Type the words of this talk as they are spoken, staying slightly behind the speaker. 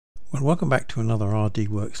Well, welcome back to another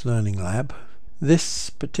RDWorks Learning Lab. This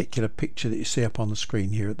particular picture that you see up on the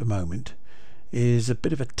screen here at the moment is a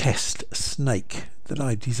bit of a test snake that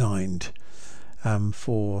I designed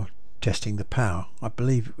for testing the power. I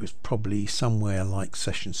believe it was probably somewhere like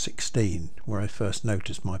session 16 where I first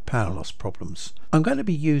noticed my power loss problems. I'm going to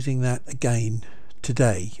be using that again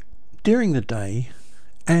today. During the day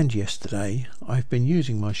and yesterday I've been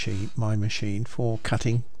using my machine for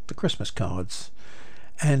cutting the Christmas cards,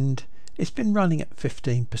 and it's been running at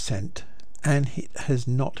 15% and it has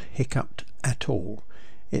not hiccuped at all.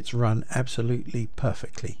 It's run absolutely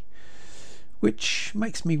perfectly, which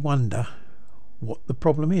makes me wonder what the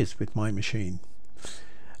problem is with my machine.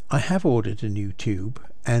 I have ordered a new tube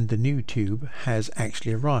and the new tube has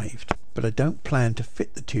actually arrived, but I don't plan to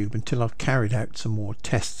fit the tube until I've carried out some more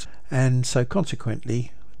tests, and so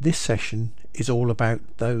consequently this session is all about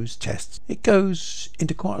those tests. It goes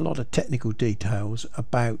into quite a lot of technical details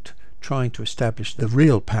about trying to establish the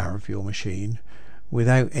real power of your machine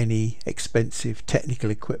without any expensive technical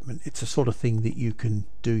equipment. It's a sort of thing that you can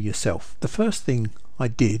do yourself. The first thing I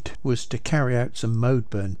did was to carry out some mode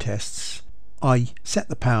burn tests. I set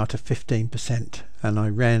the power to 15% and I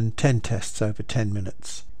ran 10 tests over 10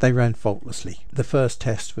 minutes. They ran faultlessly. The first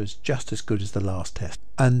test was just as good as the last test,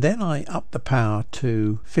 and then I upped the power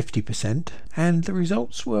to 50% and the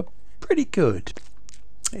results were pretty good.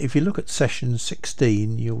 If you look at session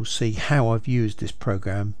 16, you'll see how I've used this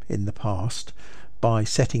program in the past by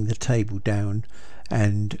setting the table down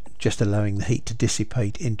and just allowing the heat to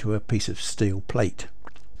dissipate into a piece of steel plate.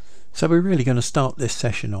 So we're really going to start this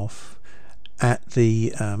session off at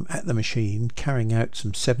the machine, carrying out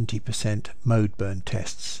some 70% mode burn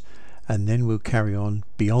tests, and then we'll carry on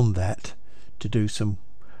beyond that to do some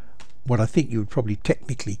what I think you would probably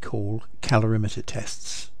technically call calorimeter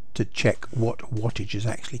tests to check what wattage is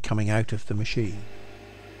actually coming out of the machine.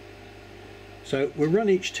 So we'll run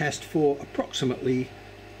each test for approximately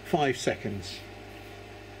 5 seconds.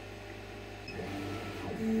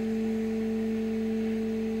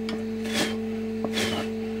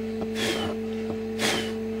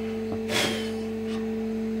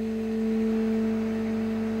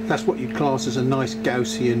 That's what you'd class as a nice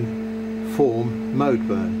Gaussian form mode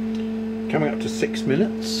burn. Coming up to 6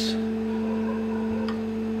 minutes.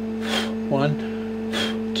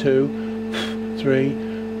 1, 2,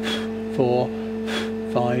 3, 4,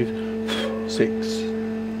 5, 6.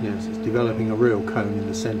 Yes, it's developing a real cone in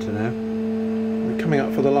the centre now. We're coming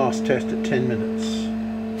up for the last test at 10 minutes.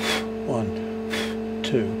 1,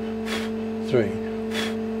 2,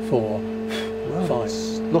 3, 4, 5.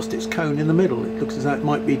 It's lost its cone in the middle. It looks as though it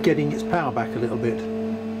might be getting its power back a little bit.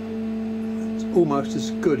 It's almost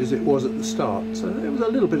as good as it was at the start. So there was a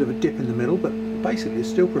little bit of a dip in the middle, but basically it's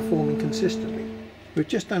still performing consistently. We've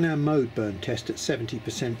just done our mode burn test at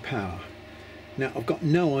 70% power. Now I've got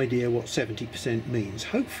no idea what 70% means.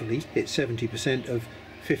 Hopefully it's 70% of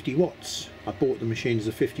 50 watts. I bought the machine as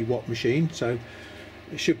a 50 watt machine, so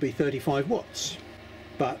it should be 35 watts.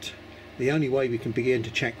 But the only way we can begin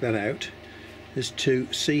to check that out is to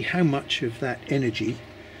see how much of that energy,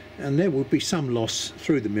 and there will be some loss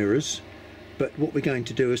through the mirrors, but what we're going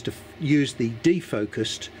to do is to use the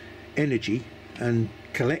defocused energy and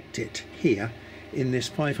collect it here in this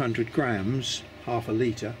 500 grams, half a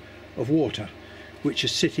litre of water, which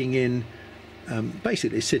is sitting in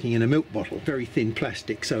basically sitting in a milk bottle, very thin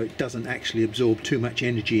plastic, so it doesn't actually absorb too much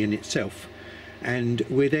energy in itself. And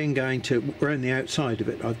we're then going to, around the outside of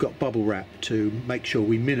it, I've got bubble wrap to make sure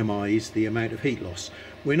we minimise the amount of heat loss.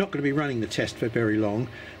 We're not going to be running the test for very long,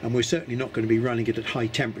 and we're certainly not going to be running it at high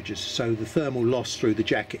temperatures, so the thermal loss through the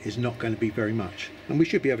jacket is not going to be very much. And we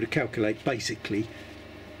should be able to calculate basically,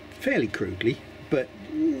 fairly crudely, but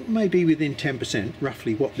maybe within 10%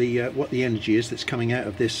 roughly what the energy is that's coming out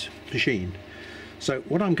of this machine. So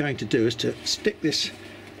what I'm going to do is to stick this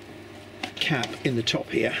cap in the top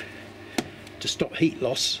here to stop heat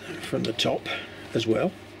loss from the top as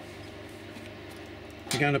well.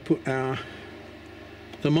 We're going to put our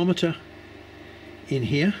thermometer in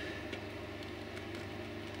here.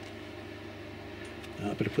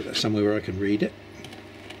 I better put that somewhere where I can read it.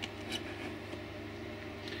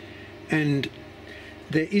 And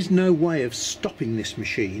there is no way of stopping this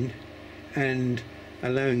machine and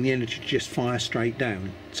allowing the energy to just fire straight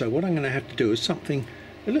down. So what I'm going to have to do is something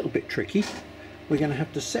a little bit tricky. We're going to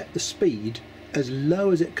have to set the speed as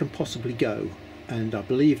low as it can possibly go, and I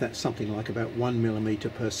believe that's something like about 1 millimeter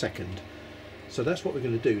per second. So that's what we're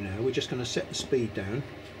going to do now. We're just going to set the speed down.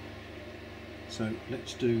 So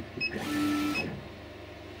let's do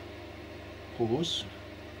pause,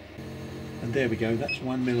 and there we go, that's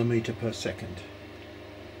 1 millimeter per second.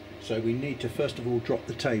 So we need to first of all drop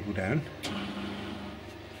the table down.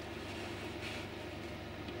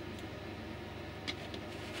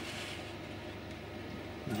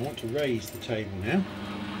 Now I want to raise the table now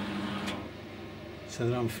so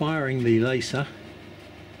that I'm firing the laser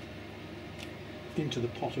into the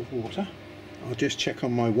pot of water. I'll just check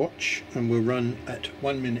on my watch and we'll run at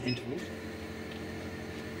 1 minute intervals.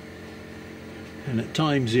 And at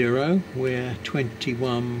time 0 we're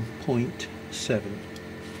 21.7.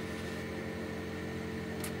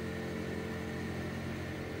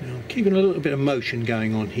 Now I'm keeping a little bit of motion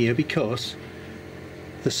going on here because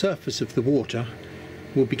the surface of the water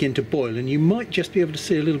will begin to boil and you might just be able to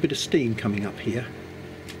see a little bit of steam coming up here.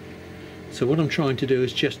 So what I'm trying to do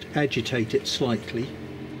is just agitate it slightly.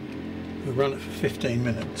 We'll run it for 15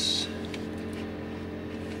 minutes.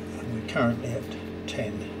 And we're currently at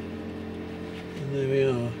 10. And there we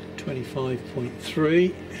are,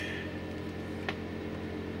 25.3.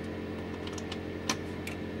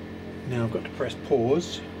 Now I've got to press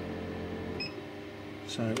pause.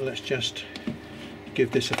 So let's just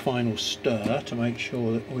give this a final stir to make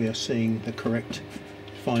sure that we are seeing the correct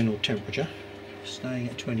final temperature. Staying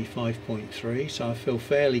at 25.3, so I feel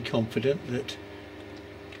fairly confident that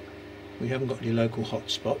we haven't got any local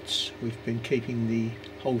hotspots. We've been keeping the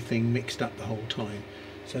whole thing mixed up the whole time.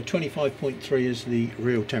 So 25.3 is the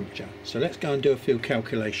real temperature. So let's go and do a few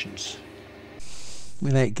calculations.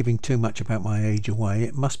 Without giving too much about my age away,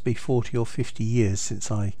 it must be 40 or 50 years since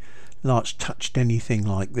I last touched anything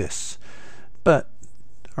like this. But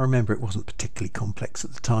I remember it wasn't particularly complex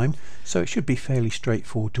at the time, so it should be fairly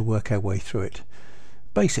straightforward to work our way through it.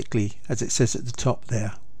 Basically, as it says at the top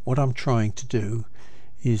there, what I'm trying to do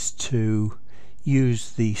is to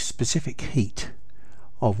use the specific heat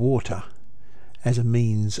of water as a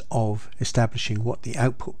means of establishing what the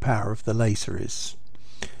output power of the laser is.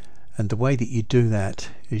 And the way that you do that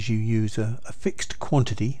is you use a fixed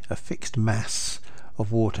quantity, a fixed mass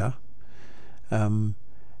of water, and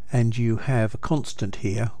you have a constant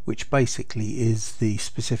here which basically is the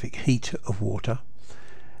specific heat of water,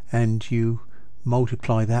 and you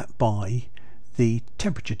multiply that by the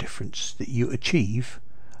temperature difference that you achieve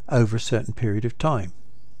over a certain period of time.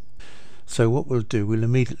 So what we'll do, we'll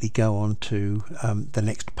immediately go on to the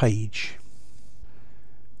next page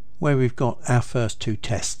where we've got our first two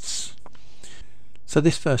tests. So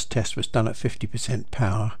this first test was done at 50%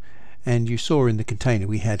 power, and you saw in the container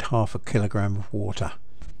we had 1/2 kilogram of water.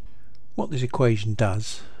 What this equation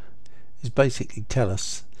does is basically tell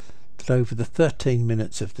us that over the 13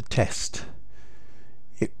 minutes of the test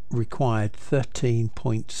it required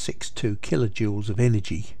 13.62 kilojoules of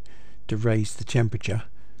energy to raise the temperature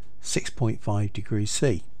 6.5 degrees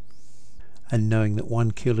C. And knowing that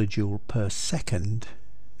 1 kilojoule per second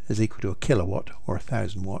is equal to a kilowatt or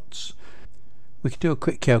 1,000 watts, we can do a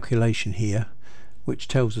quick calculation here which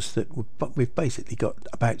tells us that we've basically got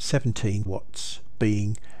about 17 watts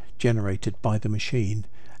being generated by the machine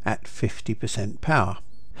at 50% power.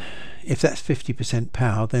 If that's 50%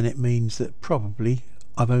 power, then it means that probably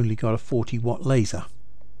I've only got a 40 watt laser.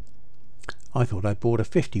 I thought I bought a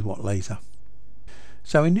 50 watt laser.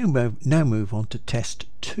 So we now move on to test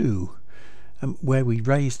 2, where we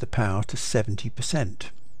raise the power to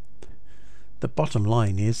 70%. The bottom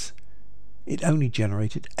line is it only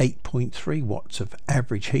generated 8.3 watts of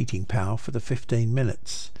average heating power for the 15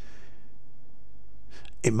 minutes.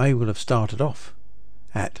 It may well have started off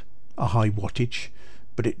at a high wattage,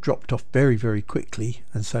 but it dropped off very, very quickly,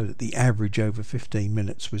 and so that the average over 15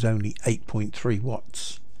 minutes was only 8.3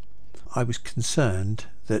 watts. I was concerned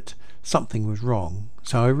that something was wrong,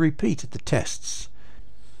 so I repeated the tests.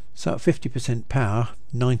 So at 50% power,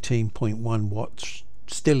 19.1 watts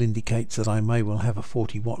still indicates that I may well have a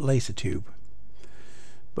 40 watt laser tube.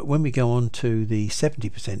 But when we go on to the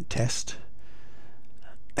 70% test,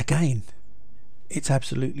 again it's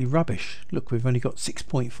absolutely rubbish. Look, we've only got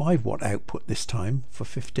 6.5 watt output this time for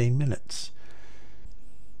 15 minutes.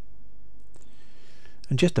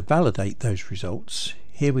 And just to validate those results,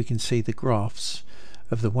 here we can see the graphs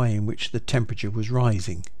of the way in which the temperature was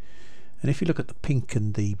rising. And if you look at the pink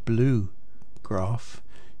and the blue graph,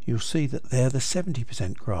 you'll see that they're the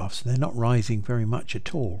 70% graphs. They're not rising very much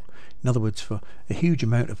at all. In other words, for a huge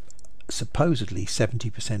amount of supposedly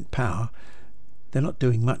 70% power, they're not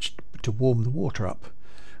doing much to warm the water up,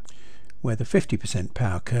 where the 50%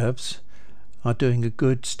 power curves are doing a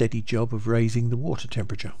good steady job of raising the water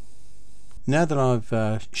temperature. Now that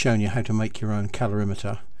I've shown you how to make your own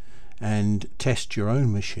calorimeter and test your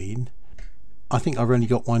own machine, I think I've only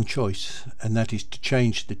got one choice, and that is to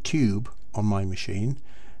change the tube on my machine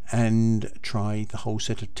and try the whole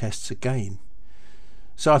set of tests again.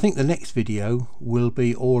 So I think the next video will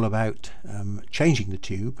be all about changing the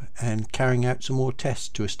tube and carrying out some more tests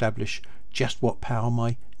to establish just what power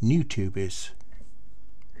my new tube is.